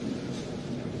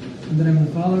In the name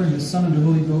of the Father, and the Son, and the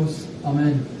Holy Ghost.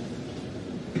 Amen.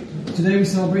 Today we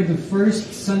celebrate the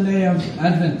first Sunday of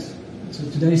Advent. So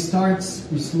today starts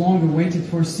this long-awaited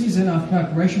for season of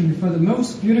preparation before the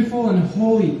most beautiful and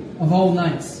holy of all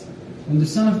nights, when the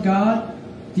Son of God,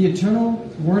 the eternal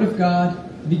Word of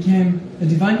God, became a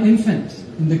divine infant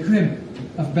in the crib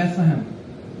of Bethlehem.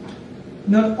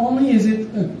 Not only is it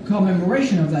a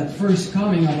commemoration of that first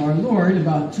coming of our Lord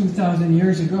about 2,000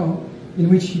 years ago, in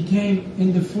which He came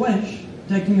in the flesh,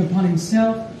 taking upon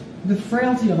Himself the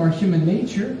frailty of our human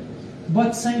nature,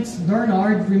 but Saint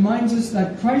Bernard reminds us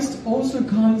that Christ also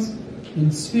comes in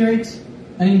spirit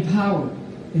and in power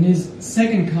in His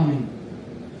second coming.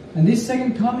 And this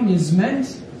second coming is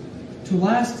meant to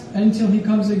last until He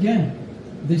comes again,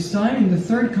 this time in the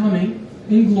third coming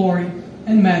in glory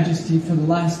and majesty for the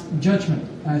last judgment,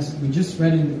 as we just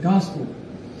read in the Gospel.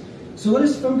 So let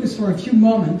us focus for a few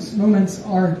moments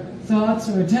our thoughts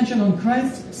or attention on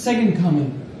Christ's second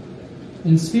coming,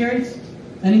 in spirit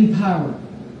and in power.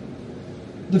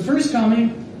 The first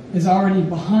coming is already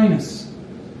behind us,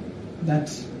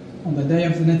 that on the day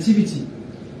of the Nativity.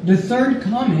 The third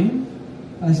coming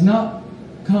has not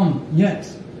come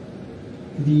yet,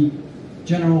 the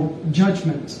general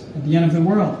judgment at the end of the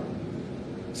world.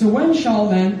 So when shall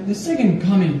then the second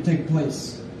coming take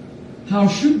place? How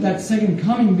should that second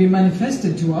coming be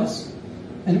manifested to us?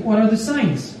 And what are the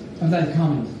signs of that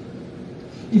coming?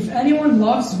 If anyone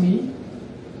loves me,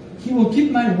 he will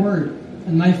keep my word,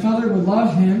 and my Father will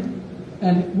love him,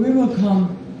 and we will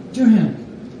come to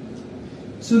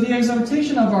him. So the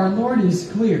exhortation of our Lord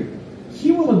is clear.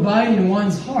 He will abide in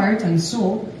one's heart and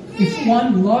soul if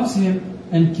one loves him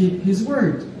and keep his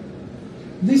word.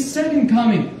 This second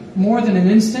coming, more than an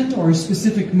instant or a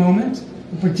specific moment,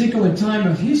 a particular time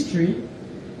of history,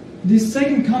 this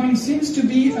second coming seems to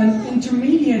be an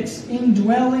intermediate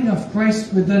indwelling of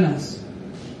Christ within us,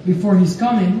 before His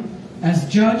coming as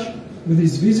judge with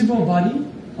His visible body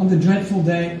on the dreadful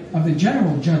day of the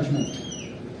general judgment.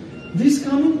 This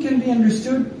coming can be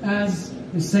understood as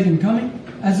the second coming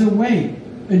as a way,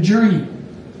 a journey,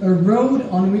 a road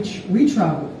on which we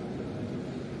travel.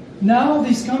 Now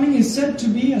this coming is said to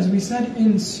be, as we said,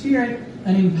 in spirit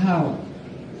and in power.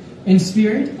 In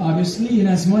spirit, obviously,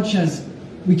 inasmuch as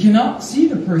we cannot see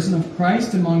the person of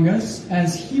Christ among us,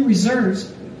 as He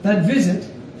reserves that visit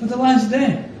for the last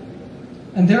day.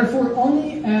 And therefore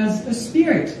only as a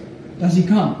spirit does He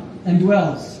come and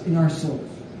dwells in our souls.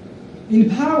 In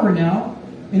power now,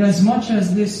 inasmuch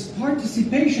as this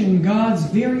participation in God's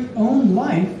very own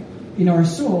life in our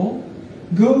soul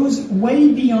goes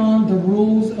way beyond the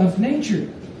rules of nature.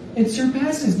 It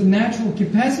surpasses the natural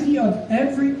capacity of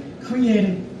every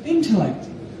created intellect.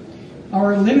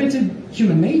 Our limited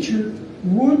human nature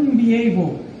wouldn't be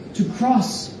able to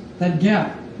cross that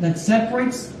gap that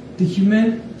separates the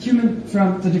human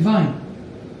from the divine.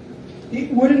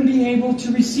 It wouldn't be able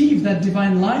to receive that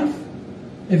divine life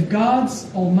if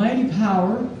God's almighty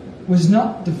power was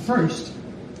not the first,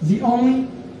 the only,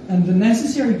 and the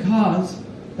necessary cause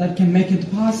that can make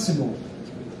it possible.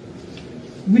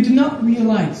 We do not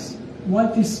realize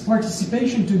what this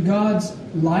participation to God's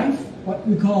life, what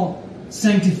we call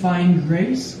sanctifying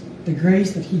grace, the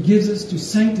grace that He gives us to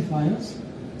sanctify us.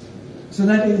 So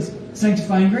that is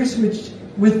sanctifying grace, which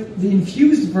with the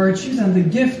infused virtues and the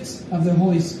gifts of the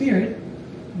Holy Spirit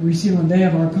we receive on the day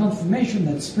of our confirmation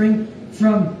that spring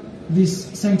from this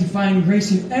sanctifying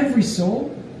grace in every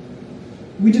soul,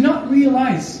 we do not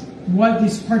realize what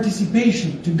this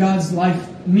participation to God's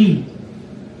life means.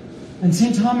 And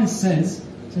St. Thomas says,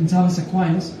 St. Thomas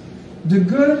Aquinas, the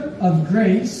good of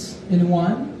grace in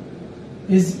one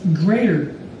is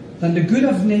greater than the good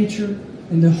of nature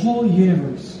in the whole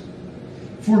universe.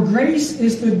 For grace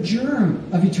is the germ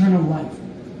of eternal life,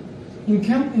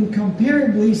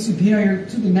 incomparably superior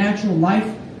to the natural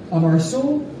life of our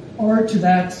soul or to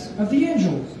that of the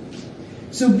angels.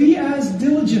 So be as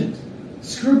diligent,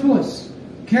 scrupulous,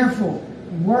 careful,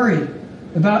 worried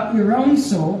about your own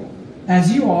soul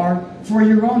as you are for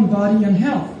your own body and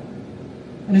health.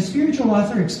 And a spiritual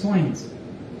author explains,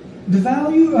 the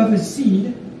value of a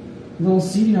seed, a little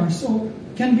seed in our soul,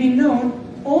 can be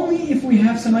known only if we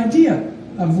have some idea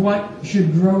of what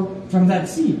should grow from that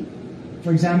seed.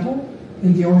 For example,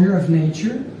 in the order of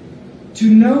nature, to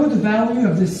know the value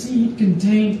of the seed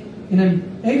contained in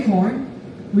an acorn,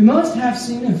 we must have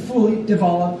seen a fully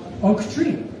developed oak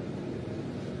tree.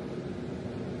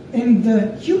 In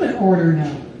the human order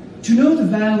now, to know the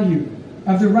value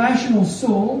of the rational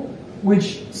soul,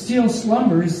 which still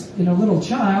slumbers in a little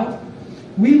child,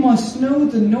 we must know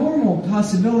the normal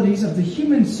possibilities of the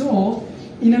human soul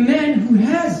in a man who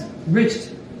has reached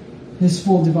his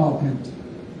full development.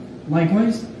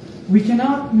 Likewise, We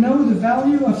cannot know the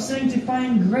value of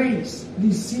sanctifying grace,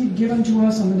 the seed given to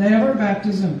us on the day of our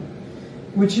baptism,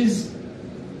 which is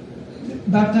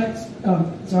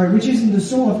which is in the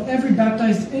soul of every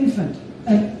baptized infant,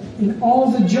 and in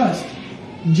all the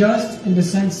just in the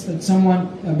sense that someone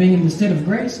being in the state of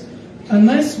grace,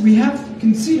 unless we have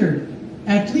considered,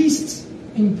 at least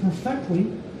imperfectly,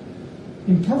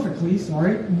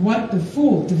 what the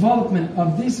full development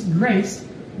of this grace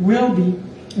will be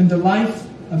in the life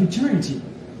of eternity.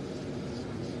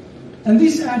 And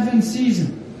this Advent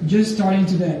season, just starting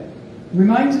today,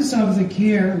 reminds us of the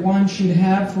care one should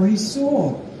have for his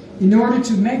soul in order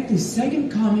to make this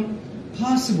second coming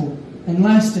possible and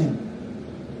lasting.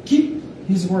 Keep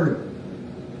his word.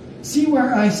 See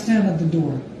where I stand at the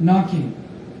door, knocking.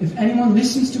 If anyone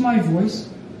listens to my voice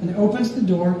and opens the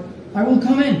door, I will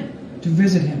come in to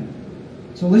visit him.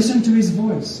 So listen to his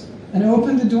voice and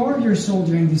open the door of your soul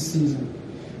during this season.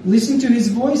 Listen to his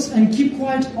voice and keep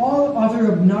quiet all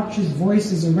other obnoxious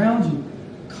voices around you,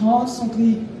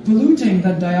 constantly polluting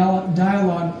that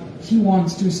dialogue he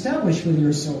wants to establish with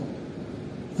your soul.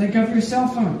 Think of your cell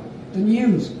phone, the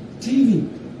news, TV.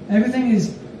 Everything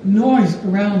is noise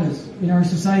around us in our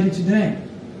society today.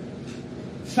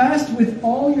 Fast with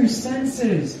all your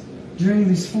senses during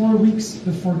these 4 weeks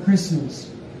before Christmas.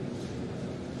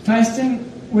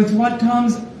 Fasting with what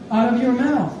comes out of your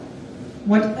mouth,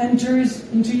 what enters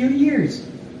into your ears,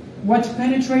 what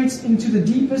penetrates into the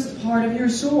deepest part of your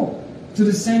soul, to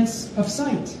the sense of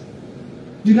sight.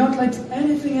 Do not let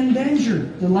anything endanger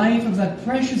the life of that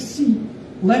precious seed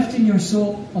left in your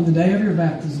soul on the day of your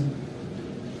baptism.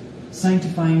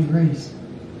 Sanctifying grace.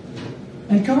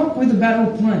 And come up with a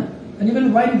battle plan, and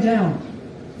even write it down,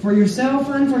 for yourself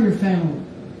and for your family.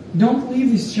 Don't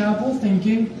leave this chapel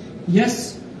thinking,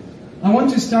 yes, I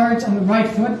want to start on the right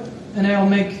foot, and I'll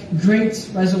make great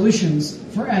resolutions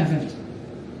for Advent.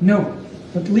 No,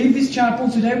 but leave this chapel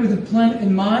today with a plan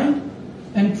in mind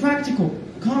and practical,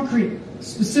 concrete,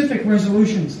 specific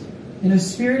resolutions in a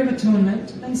spirit of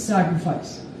atonement and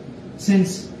sacrifice,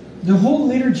 since the whole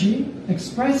liturgy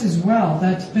expresses well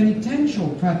that penitential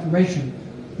preparation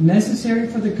necessary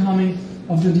for the coming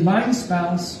of the divine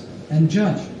spouse and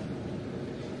judge.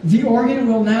 The organ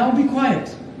will now be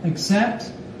quiet,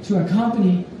 except to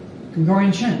accompany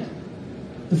Gregorian chant.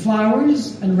 The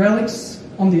flowers and relics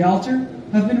on the altar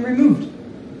have been removed.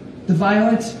 The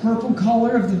violet-purple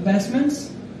color of the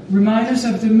vestments remind us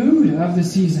of the mood of the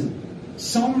season.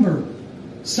 Somber,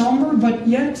 but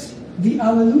yet the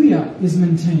Alleluia is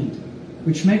maintained,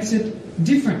 which makes it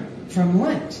different from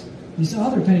Lent, this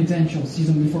other penitential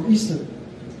season before Easter.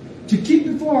 To keep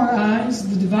before our eyes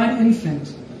the divine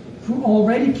infant who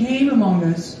already came among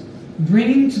us,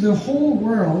 bringing to the whole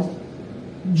world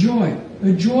joy,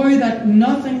 a joy that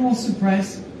nothing will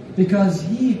suppress because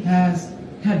he has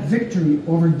had victory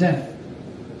over death.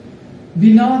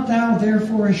 Be not thou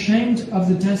therefore ashamed of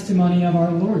the testimony of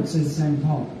our Lord, says St.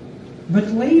 Paul, but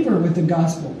labor with the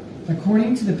gospel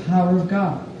according to the power of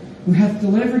God, who hath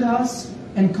delivered us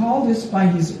and called us by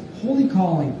his holy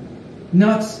calling,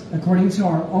 not according to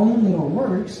our own little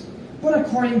works, but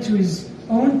according to his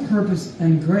own purpose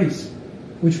and grace,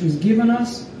 which was given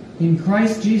us in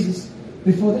Christ Jesus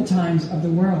before the times of the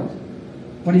world,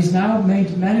 but is now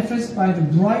made manifest by the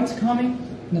bright coming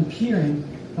and appearing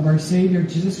of our Savior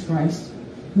Jesus Christ,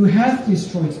 who hath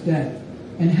destroyed death,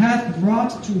 and hath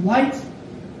brought to light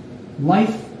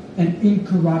life and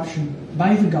incorruption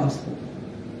by the gospel.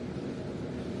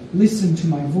 Listen to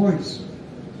my voice.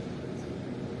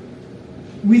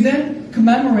 We then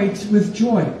commemorate with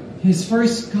joy his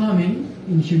first coming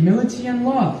in humility and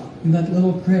love in that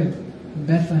little crib in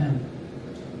Bethlehem.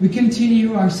 We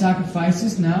continue our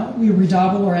sacrifices now. We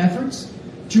redouble our efforts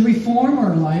to reform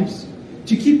our lives,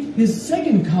 to keep his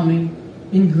second coming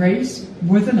in grace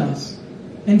within us.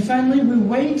 And finally, we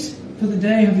wait for the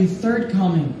day of his third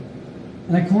coming.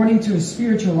 And according to a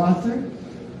spiritual author,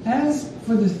 as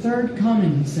for the third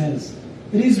coming, he says,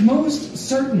 it is most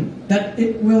certain that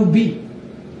it will be,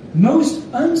 most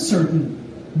uncertain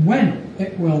when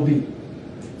it will be.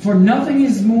 For nothing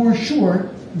is more sure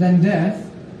than death,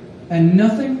 and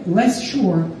nothing less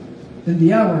sure than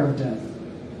the hour of death.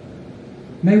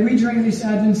 May we during this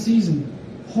Advent season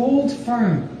hold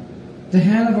firm the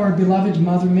hand of our beloved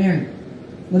Mother Mary.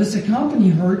 Let us accompany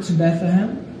her to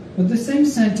Bethlehem with the same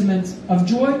sentiments of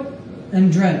joy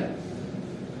and dread.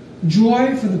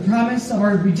 Joy for the promise of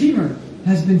our Redeemer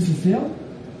has been fulfilled,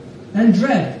 and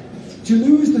dread to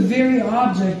lose the very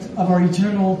object of our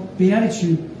eternal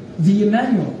beatitude, the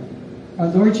Emmanuel, our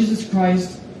Lord Jesus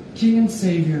Christ, King and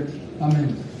Savior.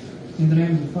 Amen. In the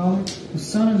name of the Father, the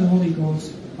Son, and the Holy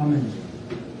Ghost. Amen.